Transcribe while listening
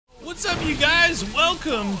What's up, you guys?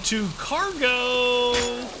 Welcome to Cargo.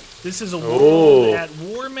 This is a World at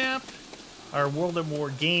War map, our World at War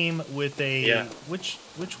game with a which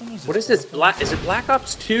one was this? What is this? Is it Black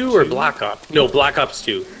Ops 2 or Black Ops? No, Black Ops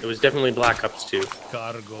 2. It was definitely Black Ops 2.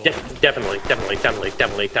 Cargo. Definitely.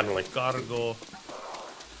 Cargo.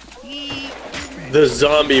 The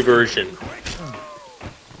zombie version.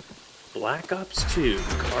 Black Ops 2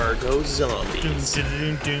 Cargo Zombies.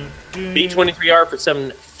 B23R for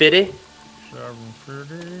 750.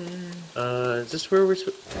 Is this where we're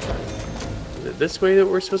this way that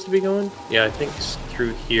we're supposed to be going? Yeah, I think it's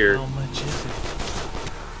through here. How much is it?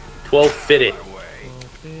 1250.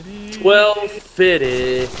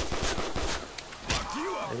 1250.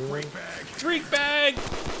 Freak bag.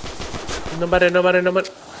 Nobody.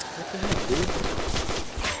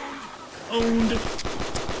 Owned.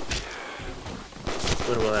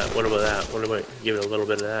 What about that? What about give it a little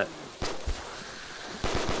bit of that?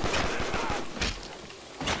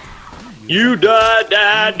 You die. You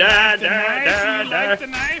like the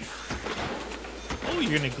knife? Oh,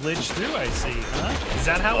 you're gonna glitch through, I see, huh? Is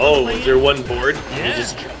that how we're playing? Is there one board? Yeah. You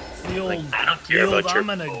just, the old, I don't care about your I'm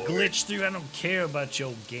gonna board. glitch through, I don't care about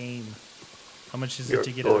your game. How much is it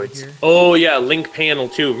to get out of here? Oh yeah, link panel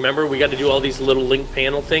too. Remember, we got to do all these little link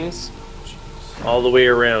panel things? All the way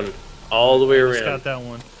around. All the way around. Just got that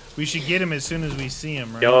one. We should get him as soon as we see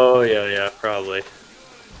him, right? Oh yeah, probably. Ooh,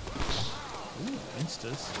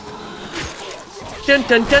 instas. Dun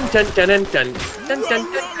dun dun dun dun dun dun dun dun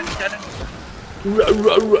dun dun.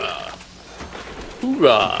 Hoorah!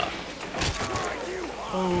 Hoorah!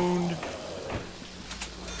 Owned.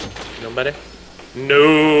 Nobody?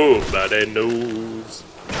 Nobody knows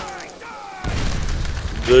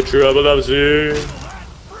the trouble I'm in.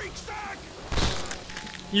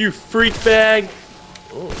 You freak bag!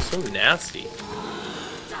 Oh, so nasty.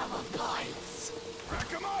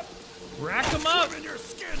 Rack him up!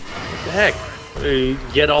 What the heck? You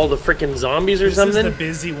get all the freaking zombies or something? This is the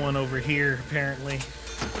busy one over here, apparently.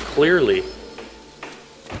 Clearly.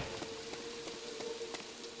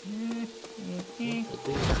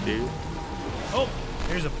 Oh,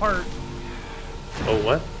 here's a part. Oh,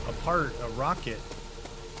 what? A part, a rocket.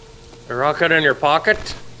 A rocket in your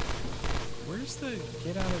pocket? Where's the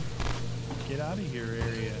get out of here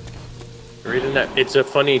area? Right in that. It's a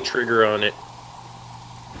funny trigger on it.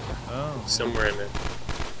 Oh. Somewhere in there.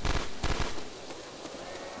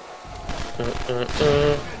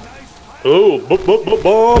 Oh,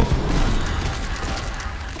 bomb!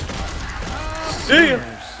 See ya!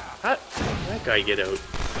 How did that guy get out?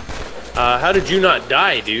 How did you not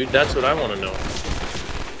die, dude? That's what I want to know.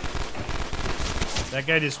 That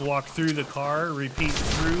guy just walked through the car, repeat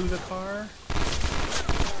through the car.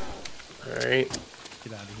 Alright.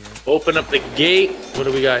 Get out of here. Open up the gate. What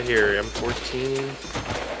do we got here? M14.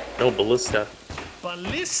 No, ballista.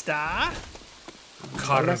 Ballista?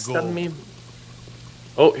 Cargo.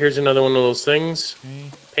 Oh, here's another one of those things.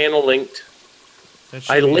 Okay. Panel linked. That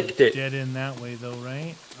I licked it. Dead in that way, though,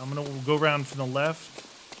 right? I'm gonna go around from the left.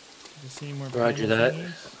 See any more Roger that.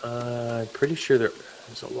 thingies? I'm pretty sure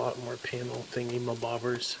there's a lot more panel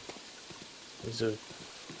thingy-mabobbers. There's a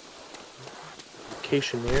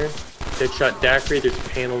location there. Deadshot Daiquiri. There's a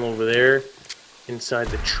panel over there. Inside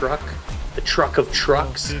the truck. The truck of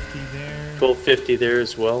trucks. 1250 there. 1250 there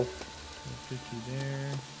as well. 1250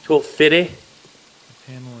 there. 1250.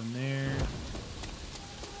 Panel in there.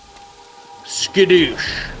 Skadoosh.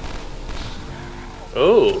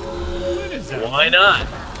 Oh. What is that? Why not?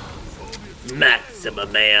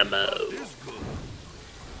 Maximum ammo.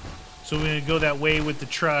 So we're gonna go that way with the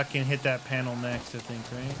truck and hit that panel next, I think,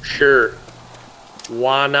 right? Sure.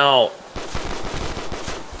 Why not?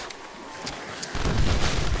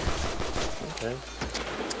 Okay.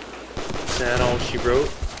 Is that all she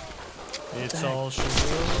wrote? It's all she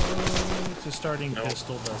wrote. It's a starting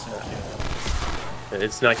pistol, doesn't kill.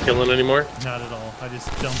 It's not killing anymore? Not at all. I just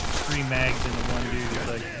dumped 3 mags into one dude. He's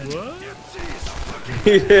like, what? I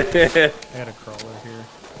got a crawler here.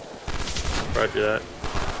 Roger that.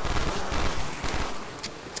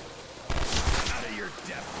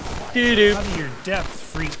 Doo-doo. Out of your depth,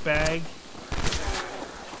 freak bag.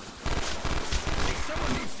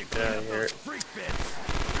 Get out of here.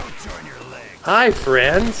 Hi,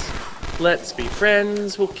 friends. Let's be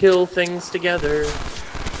friends. We'll kill things together.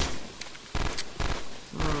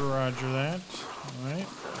 Roger that. Alright.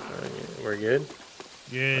 We're good?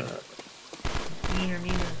 Good. Neener.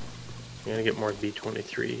 I'm gonna get more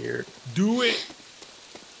B23 here. Do it!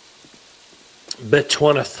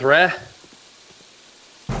 B23.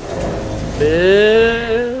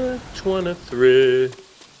 B23.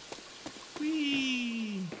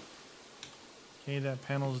 Whee! Okay, that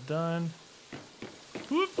panel's done.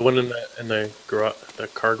 Whoop. The one in the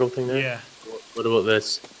cargo thing there? Yeah. What about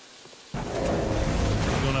this?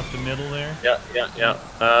 Going up the middle there? Yeah.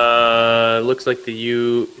 Looks like the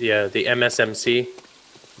MSMC.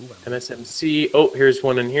 Ooh, MSMC. Oh, here's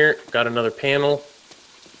one in here. Got another panel.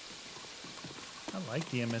 I like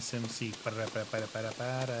the MSMC.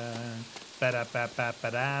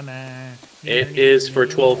 It is for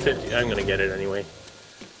 $12.50. I'm gonna get it anyway.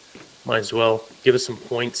 Might as well. Give us some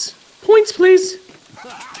points. Points, please.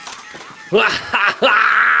 Go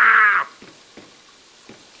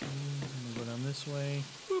down this way.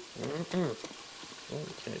 Oh,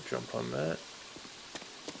 can't jump on that.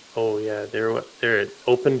 Oh yeah, there.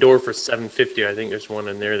 Open door for $7.50. I think there's one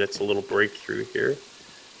in there that's a little breakthrough here.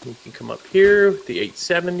 You can come up here with the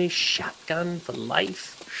 870 shotgun for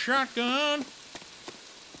life. Shotgun.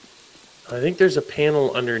 I think there's a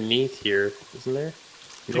panel underneath here, isn't there?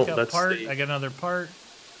 Pick up part. I got another part.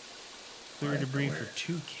 Clear debris for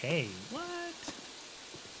 2K. What?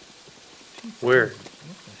 Where?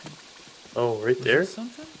 What the heck? Oh, right there.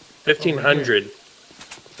 Something? 1,500.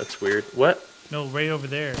 That's weird. What? No, right over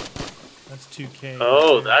there. That's 2K.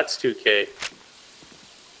 Oh, that's 2K.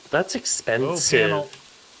 That's Oh, expensive. panel.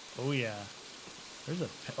 Oh yeah. There's a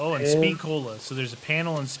and speed cola. So there's a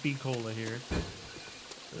panel and speed cola here.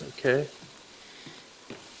 Okay.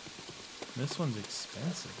 This one's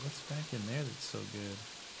expensive. What's back in there that's so good?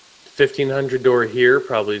 1,500 door here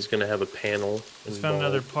probably is going to have a panel. Let's found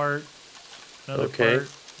another part. Another Okay. part.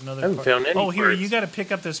 Another I haven't part. found any here, parts. you got to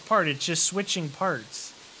pick up this part. It's just switching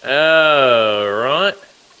parts. Oh, right.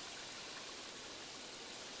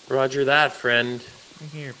 Roger that, friend.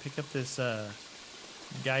 Here, pick up this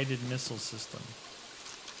guided missile system.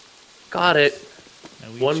 Got it.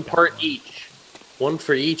 Now we One each got part one. each. One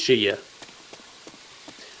for each of you.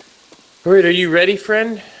 All right, are you ready,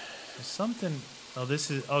 friend? There's something. Oh,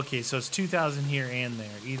 this is okay. So it's 2,000 here and there.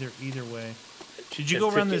 Either way. Did you go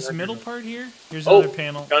around this middle part here? Here's another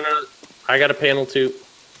panel. No. I got a panel too.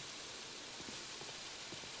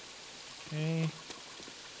 Okay.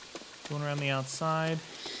 Going around the outside.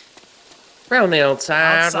 Round the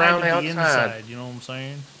outside, Outside round of the the outside. inside. You know what I'm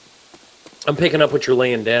saying? I'm picking up what you're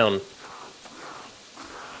laying down.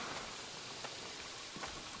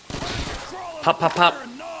 Pop, pop, pop.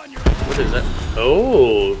 What is that?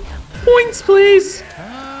 Oh, points, please.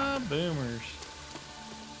 Boomers.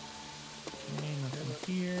 Okay,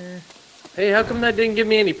 nothing here. Hey, how come that didn't give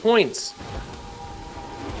me any points?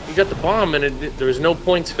 You got the bomb, and there was no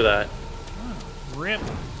points for that. Rip.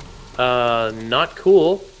 Not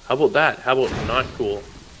cool. How about that? How about not cool?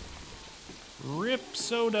 Rip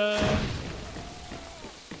soda.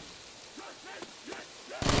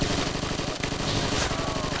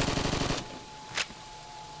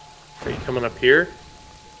 Are you coming up here?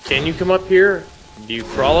 Can you come up here? Do you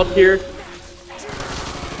crawl up here?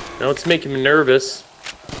 No, it's making me nervous.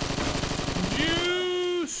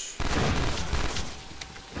 Juice.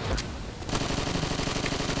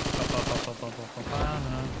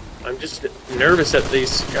 I'm just nervous that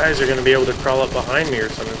these guys are going to be able to crawl up behind me or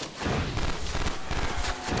something.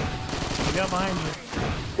 We got behind you.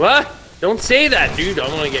 What? Don't say that, dude. I'm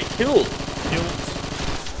going to get killed.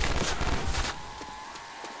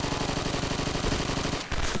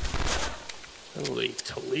 Holy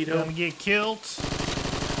Toledo. Gonna get killed.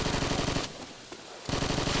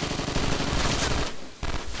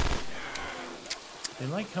 They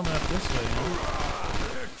like coming up this way,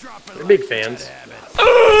 huh? They're big fans.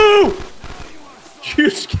 Oh! You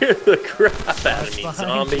scared the crap out of me,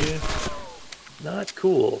 Behind zombie. you. Not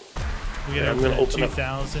cool. We gotta open up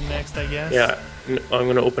 2,000 next, I guess. Yeah, I'm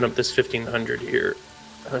gonna open up this 1,500 here.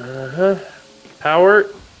 Power.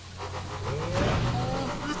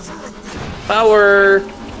 Power.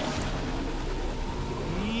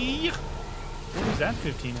 Yeah. Where's that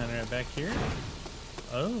 1,500 back here?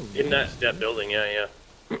 Oh. In that building, yeah.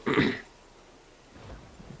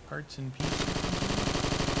 Parts and pieces.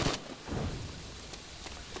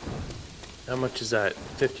 How much is that?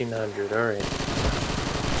 1,500. All right.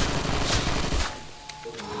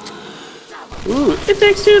 Ooh, it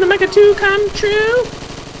takes two to make a two come true.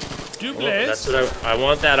 Duplex. Oh, that's what I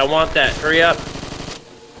want. That. I want that. Hurry up.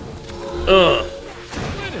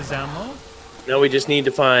 What is ammo? Now we just need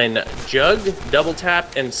to find Jug, Double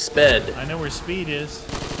Tap, and Sped. I know where speed is.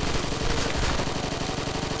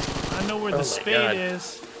 I know where the spade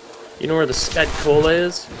is. You know where the Sped Cola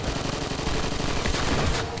is?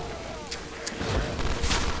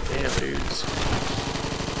 Damn, dudes.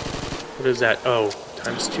 What is that? Oh,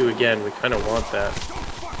 ×2 again. We kind of want that.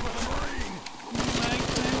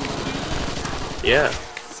 Yeah.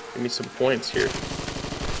 Give me some points here.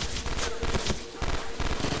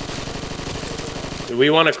 Do we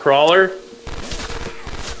want a crawler?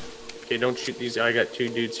 Okay, don't shoot these. I got 2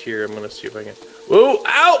 dudes here. I'm gonna see if I can. Whoa!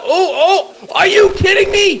 Ow! Oh! Oh! Are you kidding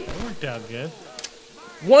me? That worked out good.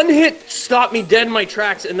 One hit stopped me dead in my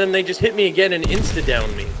tracks, and then they just hit me again and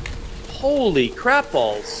insta-downed me. Holy crap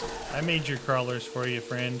balls! I made your crawlers for you,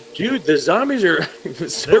 friend. Dude, the zombies are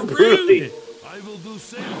so brutally.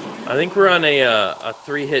 I think we're on a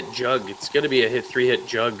 3-hit jug. It's gonna be a 3-hit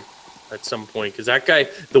jug at some point, because that guy,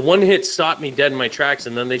 the one hit stopped me dead in my tracks,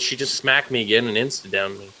 and then she just smacked me again and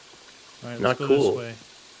insta-downed me. All right, not let's go cool. This way.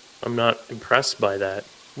 I'm not impressed by that.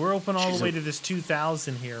 We're open all the way to this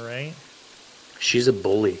 2000 here, right? She's a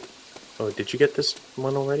bully. Oh, did you get this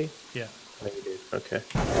one already? Yeah. Oh, you did. Okay.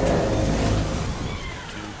 2000.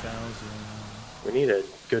 We need a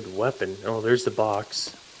good weapon. Oh, there's the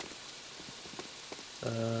box.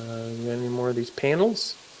 Got any more of these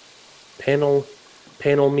panels? Panel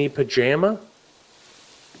me pajama?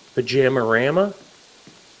 Pajama-rama?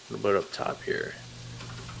 What about up top here?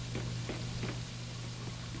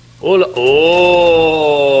 Oh!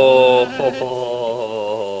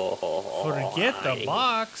 Forget the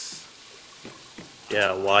box.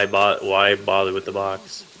 Yeah, why bother with the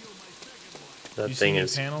box? That you thing see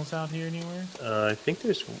is. Panels out here anywhere? I think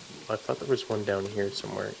there's. I thought there was one down here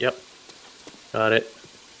somewhere. Yep. Got it.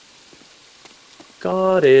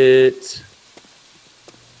 Got it.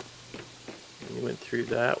 You went through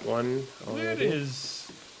that one already.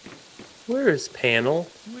 Where is panel?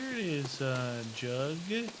 Where is jug?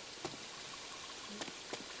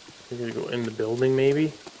 We're gonna go in the building,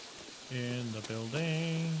 maybe. In the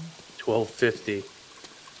building. 1250.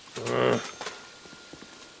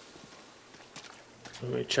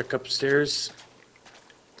 Let me check upstairs.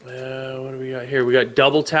 What do we got here? We got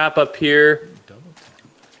double tap up here. Double tap.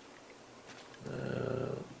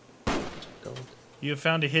 You have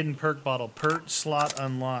found a hidden perk bottle. Perk slot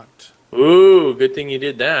unlocked. Ooh, good thing you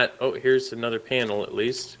did that. Oh, here's another panel at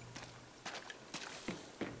least.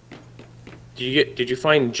 Did you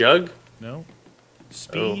find jug? No.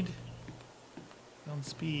 Speed. Found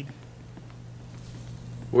speed.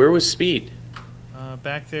 Where was speed?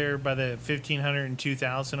 Back there by the 1500 and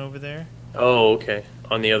 2000 over there. Oh, okay.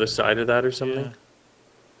 On the other side of that or something? Yeah.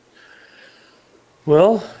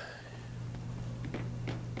 Well,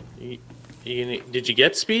 did you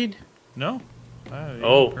get speed? No.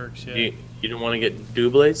 Oh, perks yet. you didn't want to get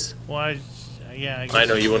doublets? Well, I guess I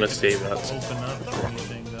know you want to save up. Open up or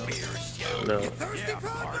anything though. No. Yeah,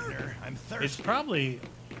 partner. I'm thirsty. It's probably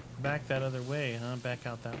back that other way, huh? Back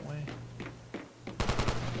out that way.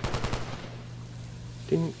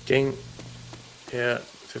 Ding ding. Yeah,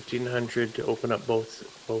 1500 to open up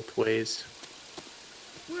both ways.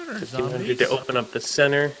 Where are 1500 zombies? to open up the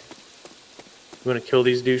center. You want to kill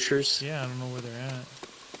these douchers? Yeah, I don't know where they're at.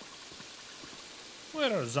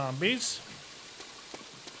 Where are zombies?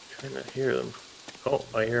 Trying to hear them. Oh,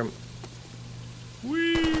 I hear them.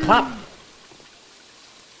 Whee! Pop!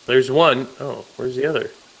 There's one. Oh, where's the other?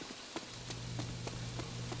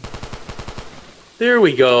 There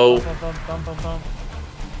we go. Bump, bump, bump, bump, bump.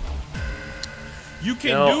 You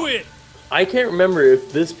can Now, do it! I can't remember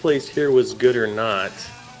if this place here was good or not.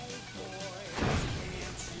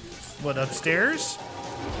 What, upstairs?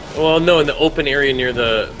 Well, no, in the open area near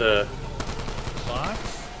the Box?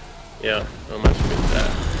 yeah, I must have been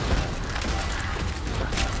that.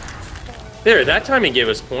 There, that time it gave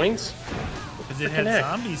us points. Because it had heck?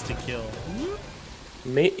 zombies to kill.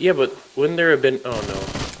 Yeah, but wouldn't there have been? Oh no.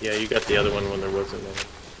 Yeah, you got the other one when there wasn't one.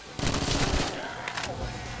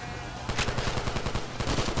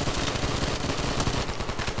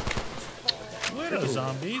 Where are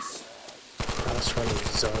zombies? Cross running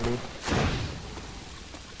zombie.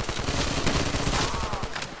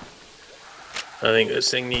 I think this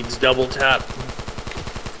thing needs double tap.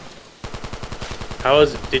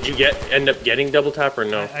 Did you end up getting double tap or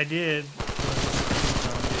no? I did.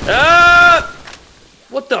 Ah!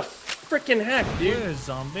 What the frickin' heck, dude? Where is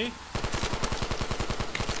zombie?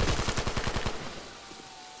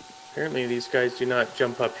 Apparently these guys do not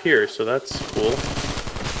jump up here, so that's cool.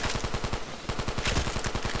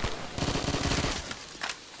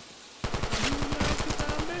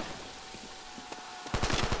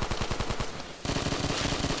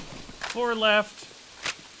 Four left.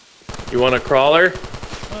 You want a crawler?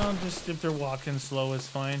 Well, just if they're walking slow is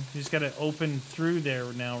fine. You just gotta open through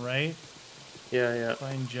there now, right? Yeah, yeah.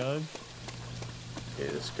 Find jug. Okay,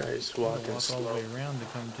 this guy's Walk walking all the slow. way around to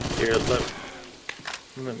come to. Here,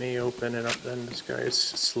 let me open it up then. This guy is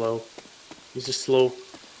slow. He's just slow.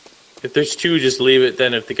 If there's two, just leave it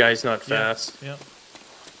then if the guy's not fast. Yep.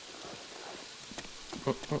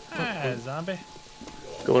 Ah, zombie.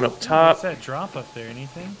 Going up top. What's that drop up there?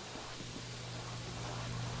 Anything?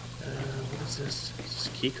 What is this? Is this a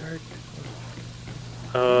key card?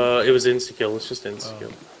 It was insta-kill. Let's just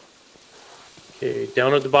insta-kill. Okay,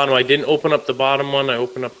 down at the bottom. I didn't open up the bottom one. I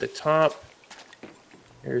opened up the top.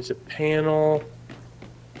 There's a panel.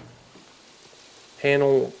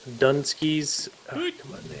 Panel Dunskies. Oh,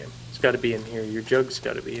 come on, man. It's got to be in here. Your jug's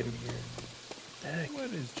got to be in here. Heck.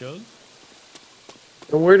 What is jug?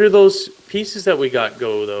 And where do those pieces that we got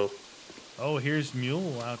go, though? Oh, here's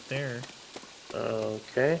mule out there.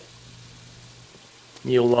 Okay.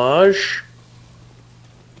 Mulage.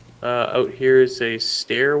 Out here is a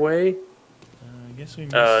stairway. I guess we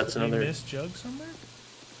missed jug somewhere.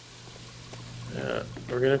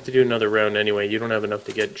 We're gonna have to do another round anyway. You don't have enough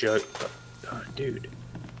to get jug. Oh, dude.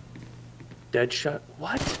 Dead shot.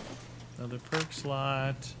 What? Another perk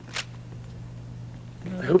slot.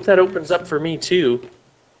 I hope that opens up for me too.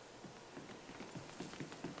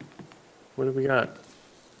 What do we got?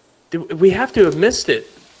 We have to have missed it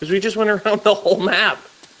because we just went around the whole map.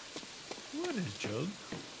 What is jug?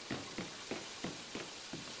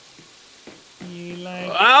 You like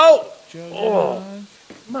Ow! jug? Oh,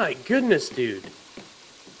 my goodness, dude.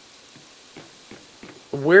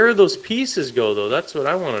 Where do those pieces go, though? That's what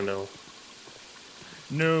I want to know.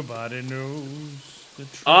 Nobody knows the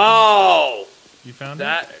truth. Oh! You found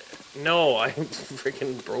that? No, I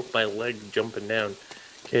freaking broke my leg jumping down.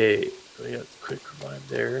 Okay, we got quick revive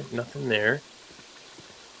there. Nothing there.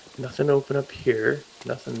 Nothing open up here.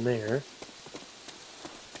 Nothing there.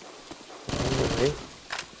 All right.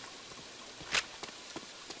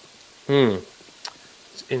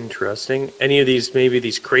 It's interesting. Any of these, maybe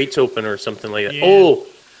these crates open or something like that. Yeah. Oh!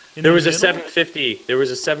 There was a 750. There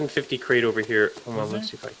was a 750 crate over here. Hold on, let's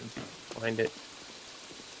see if I can find it.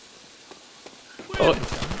 Oh,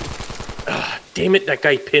 damn it! That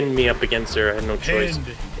guy pinned me up against there. I had no choice.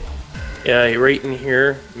 Yeah, right in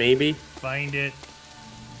here, maybe. Find it.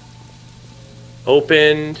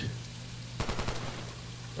 Opened.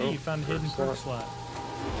 Hey, you found a hidden perk slot.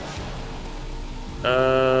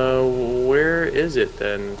 Where is it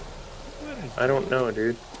then? I don't know,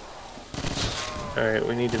 dude. All right,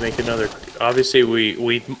 we need to make another. Obviously,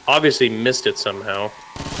 we obviously missed it somehow.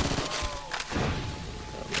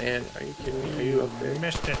 Oh man, are you kidding me? Are you up there?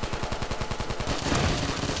 Missed it.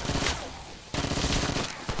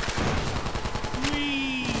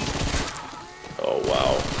 Whee! Oh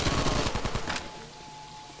wow.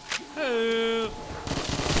 Oh.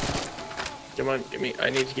 Come on, give me. I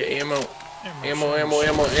need to get ammo. Ammo.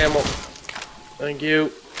 Thank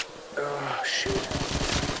you. Oh shoot.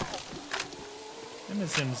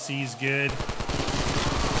 MSMC's good.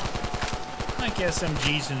 I like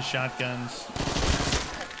SMGs and shotguns.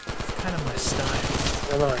 It's kind of my style.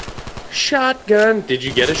 Come on. Shotgun. Did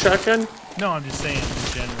you get a shotgun? No, I'm just saying in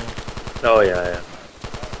general. Oh yeah.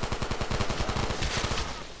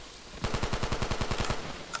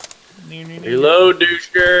 Reload,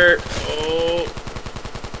 doucher. Oh.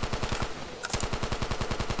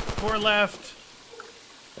 4 left.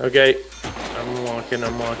 Okay. I'm walking.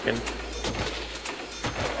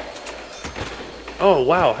 Oh,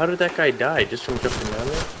 wow. How did that guy die? Just from jumping down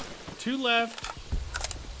there? 2 left.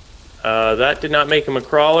 That did not make him a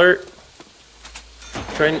crawler.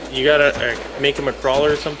 You gotta make him a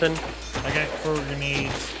crawler or something. I got 4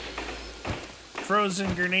 grenades.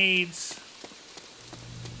 Frozen grenades.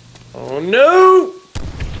 Oh, no!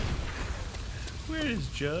 Where is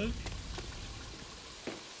Jug?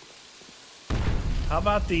 How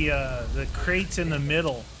about the crates in the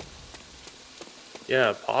middle?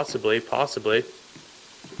 Yeah, possibly.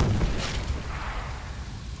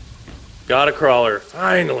 Got a crawler,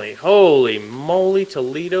 finally. Holy moly,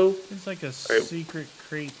 Toledo. There's like a secret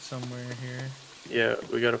crate somewhere here. Yeah,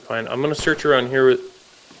 we gotta find. I'm gonna search around here with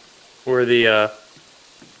where the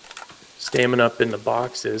stamina up in the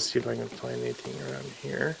box is. See if I can find anything around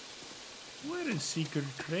here. What is secret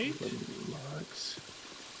crate? Box.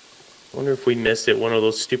 I wonder if we missed it. One of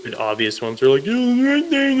those stupid obvious ones. We're like, it was right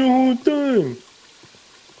there the whole time.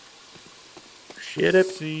 Shit it.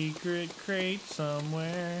 Secret crate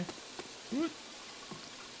somewhere. What?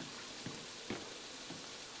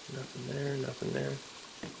 Nothing there.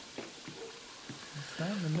 It's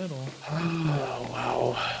not in the middle. Oh,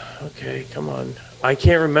 wow. Okay, come on. I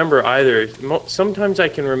can't remember either. Sometimes I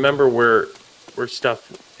can remember where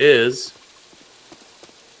stuff is.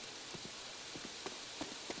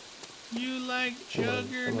 You like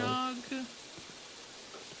Juggernog?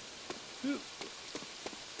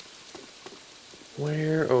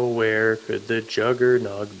 Where could the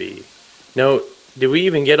Juggernog be? Now, did we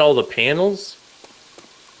even get all the panels?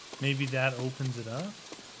 Maybe that opens it up?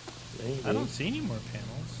 Maybe. I don't see any more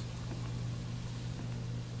panels.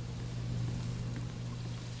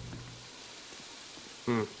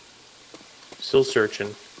 Still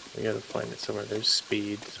searching. We gotta find it somewhere. There's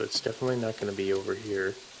speed, so it's definitely not gonna be over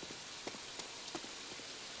here.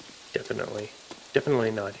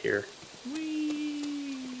 Definitely not here.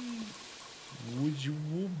 Whee! Would you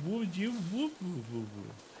whoop.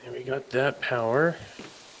 And we got that power.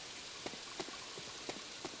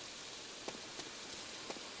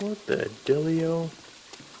 What the dealio?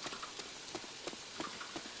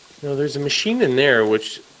 No, there's a machine in there,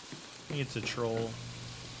 which... I think it's a troll.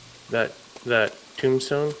 That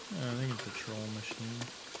tombstone? I think it's a troll machine.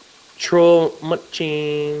 Troll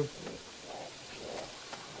machine.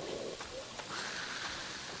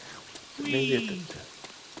 Maybe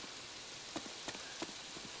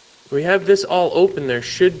we have this all open.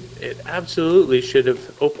 It absolutely should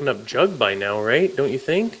have opened up Jug by now, right? Don't you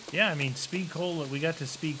think? Yeah, I mean, Speed Cola, we got to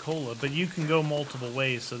Speed Cola, but you can go multiple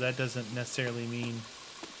ways, so that doesn't necessarily mean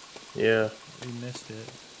yeah, we missed it.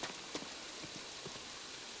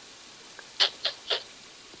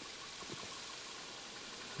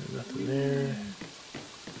 Nothing there.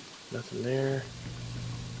 Nothing there.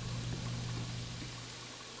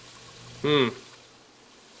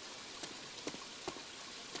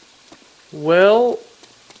 Well,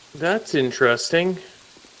 that's interesting.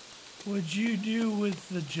 What'd you do with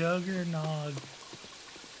the Juggernog?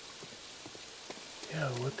 Yeah,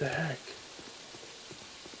 what the heck?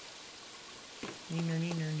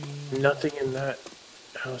 Neener. Nothing in that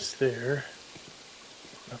house there.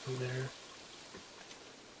 Nothing there.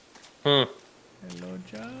 Hello,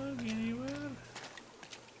 Jug, anywhere?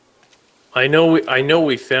 I know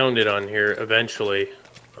we found it on here eventually.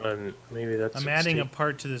 Maybe that's. I'm adding a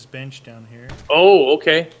part to this bench down here. Oh,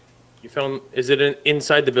 okay. You found? Is it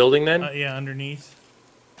inside the building then? Yeah, underneath.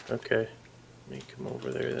 Okay. Let me come over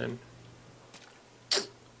there then.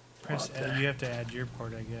 Press. You have to add your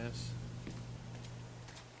part, I guess.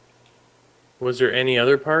 Was there any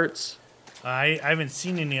other parts? I haven't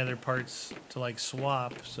seen any other parts to like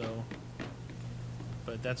swap, so.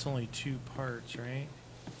 But that's only 2 parts, right?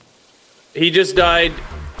 He just died.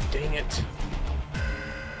 Dang it.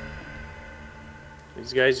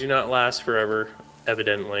 These guys do not last forever,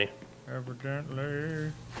 evidently.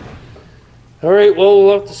 Evidently. All right, well,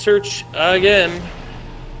 we'll have to search again.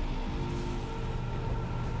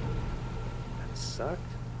 That sucked.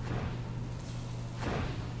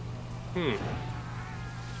 Whee.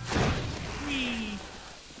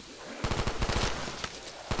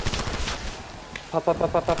 Pop.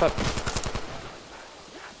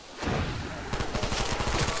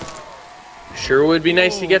 Sure would be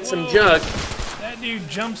nice to get some Jug. That dude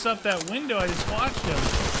jumps up that window. I just watched him.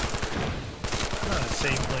 Not a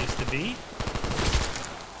safe place to be.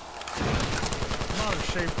 Not a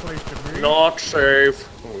safe place to be. Not safe.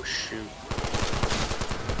 Oh, shoot.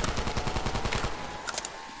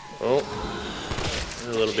 Oh. A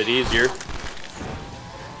little bit easier.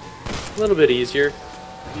 A little bit easier.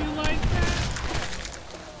 Do you like that?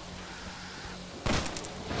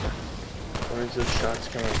 Where's those shots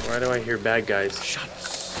coming? Why do I hear bad guys?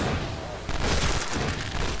 Shots.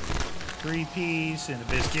 3 peas and a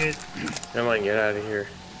biscuit. Come on, get out of here.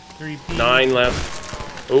 3 peas. 9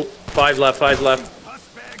 left. Oh, 5 left, 5 left.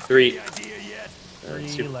 3.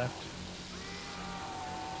 3 left.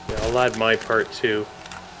 Yeah, I'll add my part too.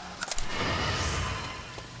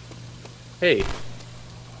 Hey.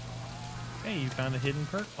 Hey, you found a hidden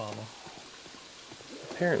perk bottle.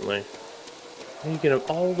 Apparently. You can have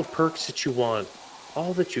all the perks that you want.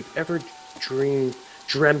 All that you've ever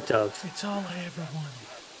dreamt of. It's all I ever wanted.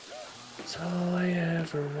 It's all I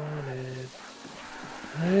ever wanted.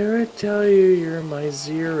 I never tell you you're my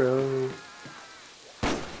 0.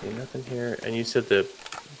 Okay, nothing here. And you said the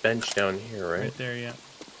bench down here, right? Right there, yeah.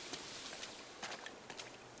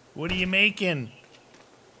 What are you making?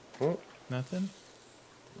 Oh, Nothing?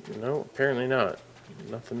 no, apparently not.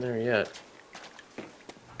 Nothing there yet.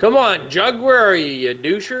 Come on, Jug, where are you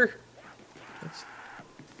doucher? That's...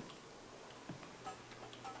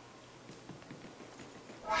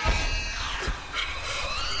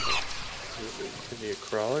 Is he a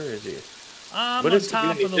crawler? Is he? I'm What on is he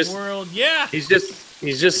top doing? of the He's just- world. Yeah! He's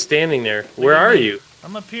just standing there. Where are you?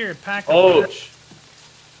 I'm up here at Pack a Oh. Punch.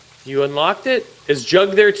 You unlocked it? Is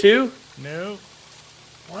Jug there too? No.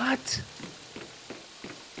 What?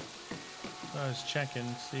 I was checking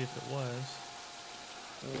to see if it was.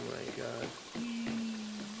 Oh my god.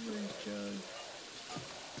 Where's Jug?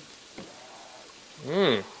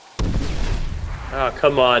 Oh,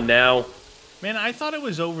 come on now. Man, I thought it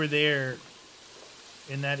was over there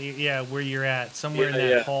in that, yeah, where you're at. Somewhere in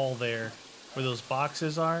that hall there. Where those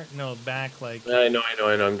boxes are? No, back like... I know.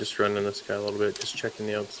 I'm just running this guy a little bit. Just checking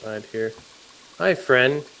the outside here. Hi,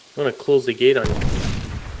 friend. I'm going to close the gate on you.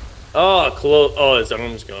 Oh, close. Oh, his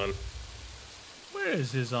arm's gone. Where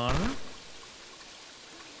is his armor?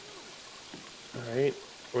 All right,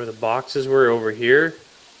 where the boxes were over here.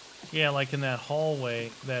 Yeah, like in that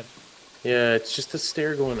hallway. That. Yeah, it's just a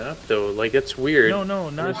stair going up though. Like that's weird. No, no,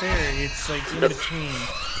 not there. It's like in between.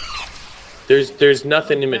 There's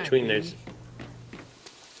nothing in Back, between. baby.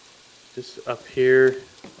 There's just up here,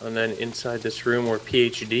 and then inside this room where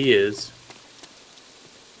PhD is.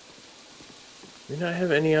 Do we not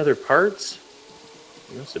have any other parts?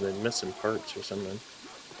 We must have been missing parts or something.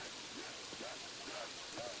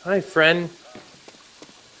 Hi, friend.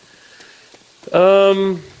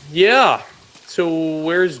 Yeah. So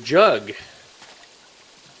where's Jug?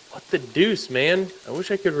 What the deuce, man? I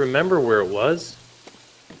wish I could remember where it was.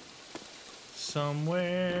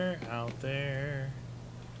 Somewhere out there.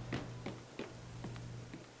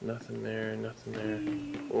 Nothing there, nothing there.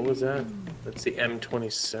 What was that? That's the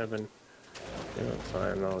M27. Yeah,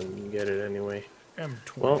 fine, I'll get it anyway.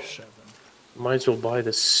 M27. Well, might as well buy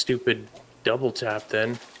this stupid double tap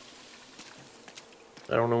then.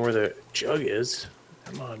 I don't know where the Jug is.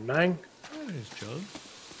 Come on, man. Where is Jug?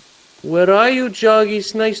 Where are you, Jug?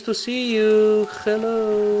 It's nice to see you.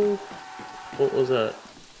 Hello. What was that?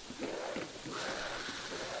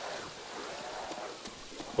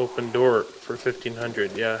 Open door for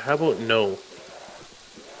 1500. Yeah, how about no?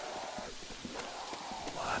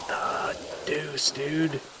 What the deuce,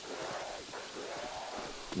 dude?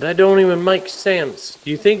 That don't even make sense. Do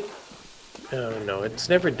you think... Oh, no, it's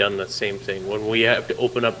never done the same thing. When we have to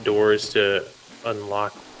open up doors to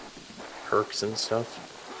unlock perks and stuff.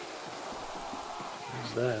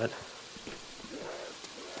 What's that?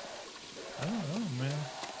 I don't know, man.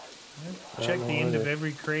 I've checked the end of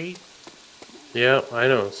every crate. Yeah, I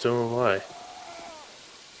know. So am I.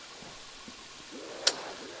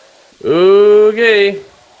 Okay.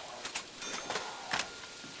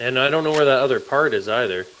 And I don't know where that other part is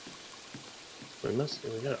either.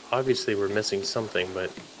 Obviously we're missing something, but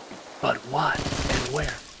what and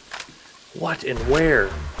where? What and where?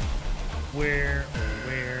 Where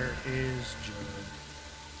is Jug?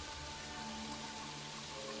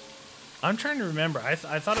 I'm trying to remember. I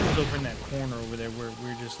thought it was over in that corner over there where we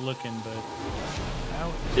were just looking, but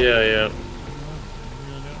out. Yeah.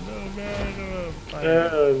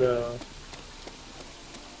 Oh no.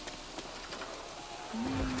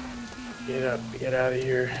 Get up, get out of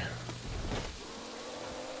here.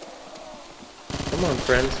 Come on,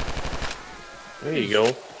 friends. There you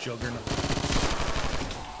go. Juggernaut.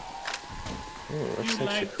 Oh, that's actually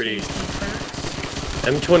like pretty. perks?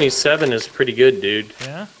 M27 is pretty good, dude.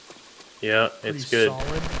 Yeah? Yeah, Pretty it's good.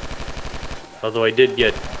 solid. Although I did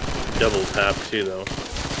get double tap too, though.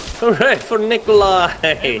 All right, for Nikolai.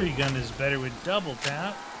 Every gun is better with double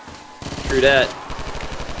tap. True that.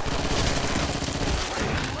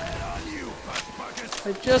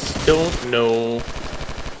 I just don't know.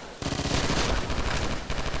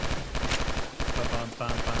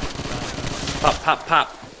 Pop, pop, pop.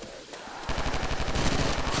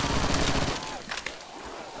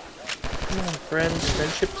 Come on, friends.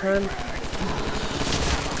 Friendship time.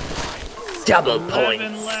 Double 11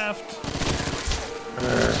 points. left.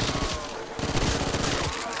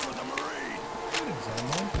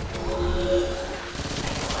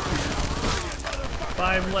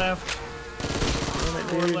 5 left.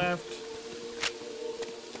 4 left.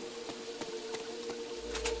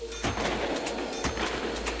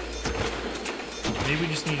 Maybe we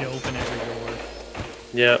just need to open every door.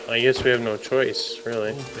 Yeah, I guess we have no choice,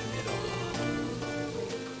 really. Open it all.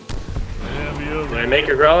 Can I make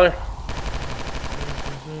a crawler?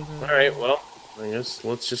 Alright, well, I guess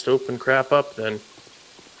let's just open crap up then.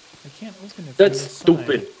 I can't open it from That's this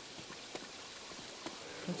stupid. side.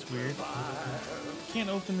 That's weird. I can't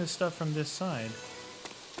open this stuff from this side.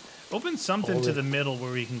 Open something to the middle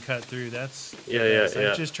where we can cut through. That's Yeah.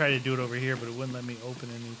 I just tried to do it over here, but it wouldn't let me open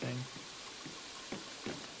anything.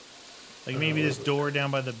 Like maybe this door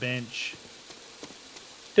down by the bench.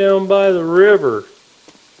 Down by the river.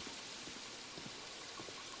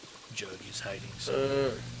 Jug is hiding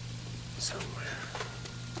somewhere. Somewhere.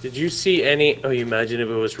 Did you see any... Oh, you imagine if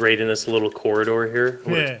it was right in this little corridor here? It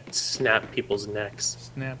would snap people's necks.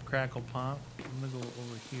 Snap, crackle, pop. I'm gonna go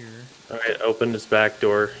over here. Alright, open this back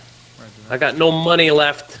door. Roger I got no money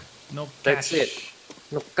left. No That's cash. it.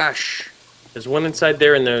 No cash. There's one inside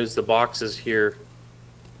there, and there's the boxes here.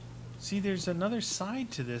 See, there's another side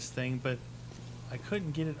to this thing, but I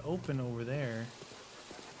couldn't get it open over there.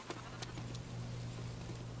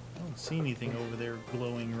 I don't see anything over there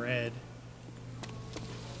glowing red.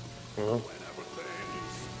 Well,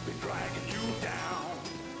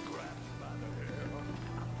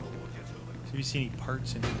 if you see any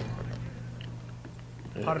parts in here.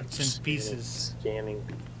 Parts and pieces. Scanning.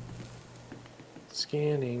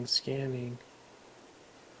 Scanning, scanning.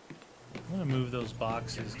 I'm gonna move those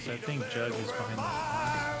boxes because I think Jug is behind those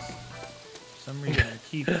boxes. For some reason, I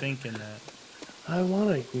keep thinking that. I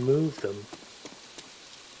want to move them.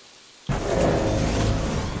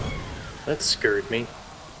 That scared me.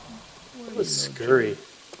 That was scary.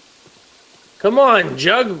 Come on,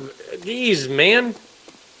 Jug. Jeez, man.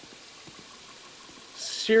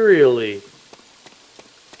 Serially.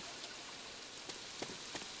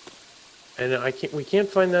 And we can't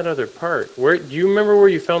find that other part. Where do you remember where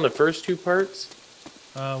you found the first two parts?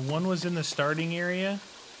 One was in the starting area.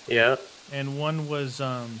 Yeah. And one was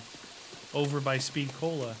over by Speed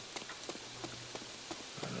Cola.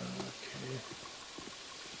 Okay.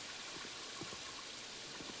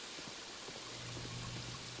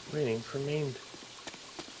 Waiting for main.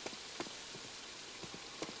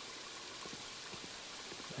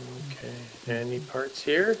 Okay. Any parts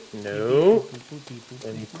here? No.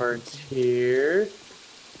 Any parts here?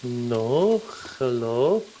 No.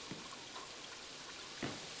 Hello.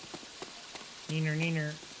 Neener,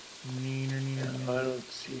 neener. Neener, neener, I neener. don't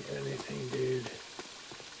see anything, dude.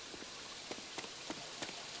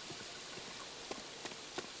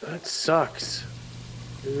 That sucks.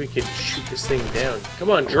 Maybe we could shoot this thing down. Come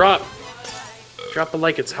on, drop. Drop it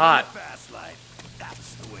like it's hot. Fast life.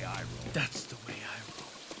 That's the way I roll. That's the way I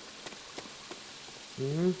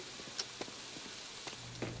Hmm.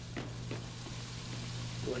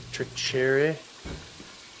 Electric cherry.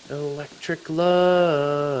 Electric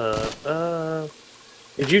love.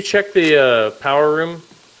 Did you check the power room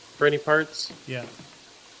for any parts? roll. Yeah.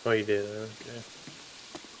 Oh, you did. Okay.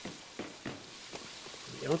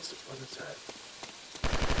 Yeah, what is that?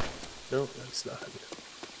 No, that's not.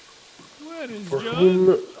 What is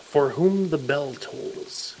For whom the bell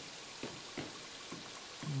tolls.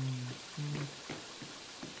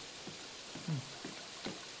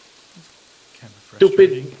 Kind of Stupid.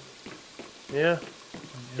 frustrating. Yeah,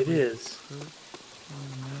 it is.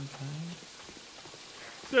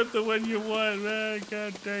 Except the one you want, man. I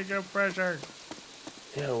can't take a pressure.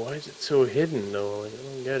 Yeah, why is it so hidden though? Like, I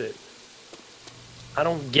don't get it. I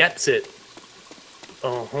don't gets it.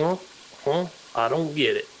 Huh? I don't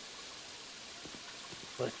get it.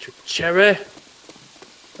 Electric cherry.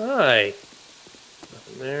 Hi.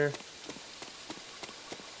 Nothing there.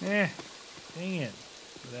 Dang it.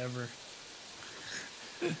 Whatever.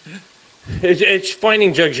 It's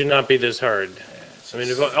finding Jug should not be this hard. I mean,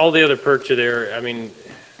 if all the other perks are there, I mean,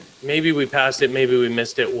 maybe we passed it, maybe we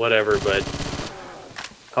missed it, whatever, but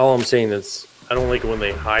all I'm saying is I don't like it when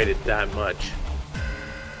they hide it that much.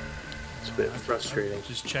 It's a bit frustrating.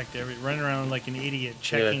 Just checked running around like an idiot,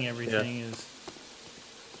 checking everything is.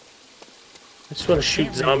 I just want to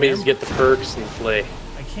shoot zombies, get the perks, and play.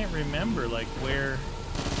 I can't remember like where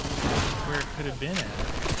it could have been at.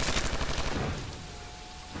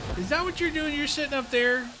 Is that what you're doing? You're sitting up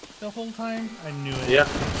there the whole time? I knew it. Yeah.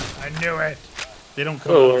 I knew it. They don't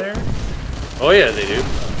come up there? Oh yeah, they do.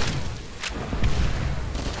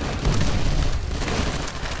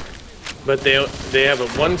 But they have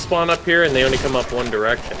one spawn up here, and they only come up one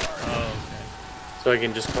direction. Oh, okay. So I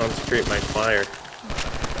can just concentrate my fire.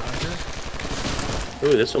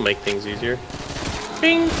 Ooh, this will make things easier.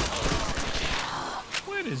 Bing!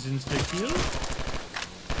 What is insta-kill?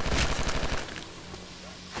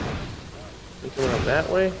 Are you coming up that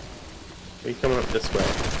way? Or are you coming up this way?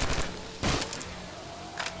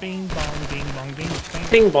 Bing bong, bing bong, bing bang.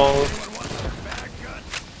 Bing bong.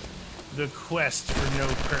 The quest for no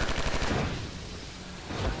perk.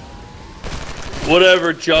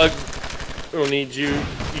 Whatever, Jug. I don't need you,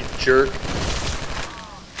 you jerk.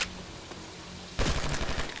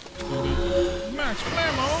 Max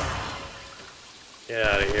Blammo. Get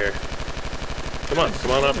out of here. Come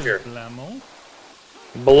on up here. Blammo.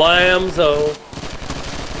 Blamzo.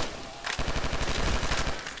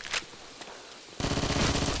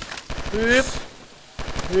 Yep.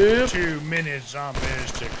 2 minutes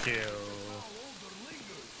zombies to kill.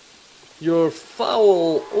 Your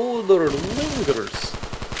foul odor lingers.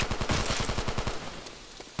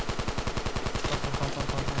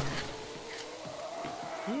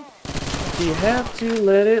 You have to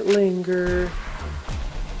let it linger.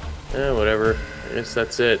 Whatever. I guess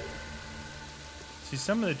that's it. See,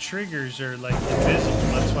 some of the triggers are like invisible.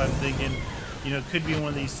 That's why I'm thinking, you know, it could be one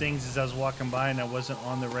of these things as I was walking by and I wasn't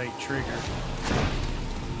on the right trigger.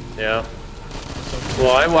 Yeah.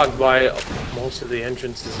 Well, I walked by most of the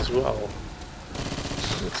entrances as well.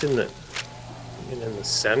 It's in the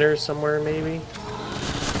center somewhere, maybe.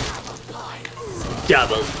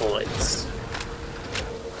 Double points.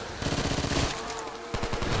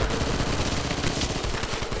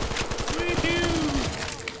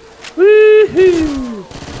 Woohoo!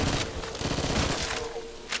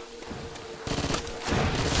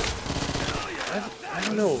 I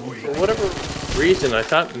don't know, for whatever reason, I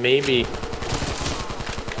thought maybe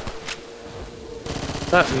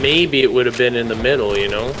it would have been in the middle, you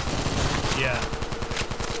know? Yeah.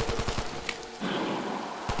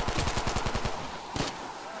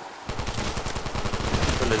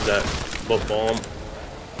 What is that? Boat bomb.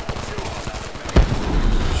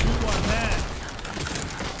 Shoot on that.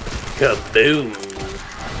 Kaboom!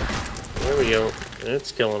 There we go.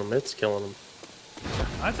 It's killing him. It's killing him.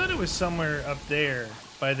 I thought it was somewhere up there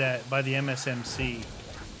by the MSMC.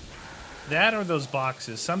 That or those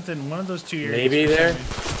boxes. Something, one of those two areas. Maybe there?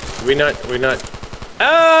 We're not.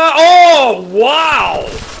 Oh, wow!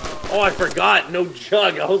 Oh, I forgot. No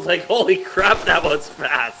jug. I was like, holy crap, that was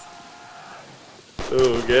fast.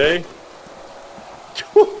 Okay.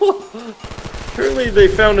 Apparently they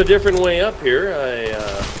found a different way up here. I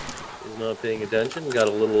was not paying attention. Got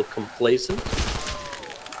a little complacent.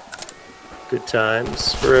 Good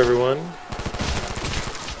times for everyone.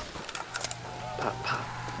 Pop, pop.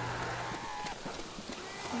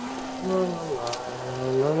 La,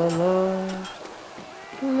 la, la, la,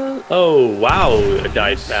 la. Oh, wow. I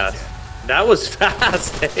died fast. That was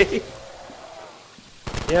fast, eh?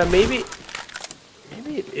 Yeah, maybe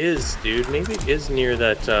it is, dude. Maybe it is near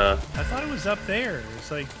that, I thought it was up there.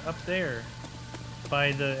 It's like up there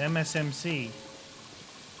by the MSMC.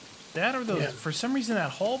 That or those, yeah. For some reason,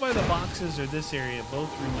 that hole by the boxes or this area both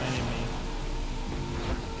reminded me.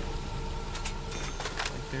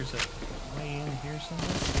 Like there's a way in here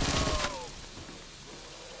somewhere.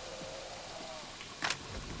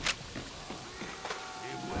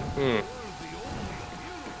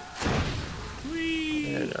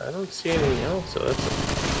 And I don't see anything else, so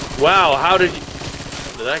that's wow, how did you...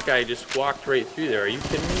 That guy just walked right through there. Are you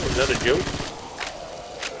kidding me? Is that a joke?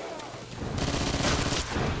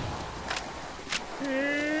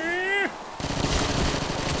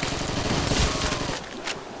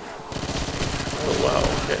 Oh, wow,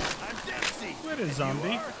 okay. What is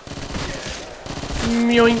zombie?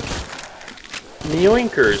 Myoink.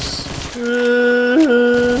 Myoinkers.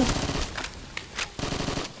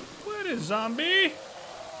 What is zombie?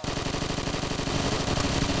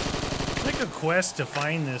 Like a quest to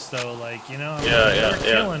find this though, like, you know, yeah.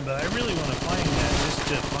 killing, but I really want to find that just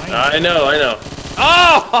to find I it. know.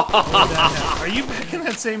 Oh! Are you back in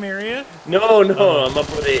that same area? No, I'm up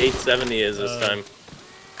where the 870 is this time.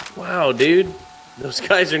 Wow, dude. Those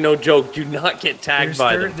guys are no joke. Do not get tagged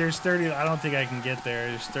by them. There's 30. I don't think I can get there.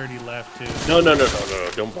 There's 30 left too. No.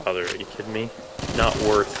 Don't bother. Are you kidding me? Not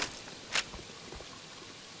worth.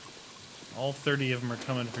 All 30 of them are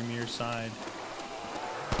coming from your side.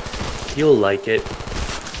 You'll like it.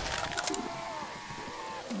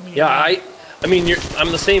 Yeah, I mean,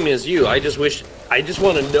 I'm the same as you. I just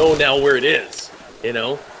want to know now where it is. You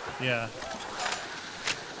know? Yeah.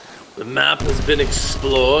 The map has been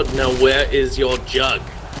explored. Now, where is your jug?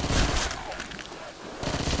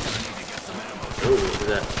 Oh, look at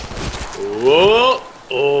that. Whoa!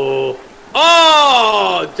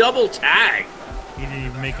 Oh! Double tag. He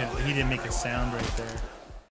didn't make a sound right there.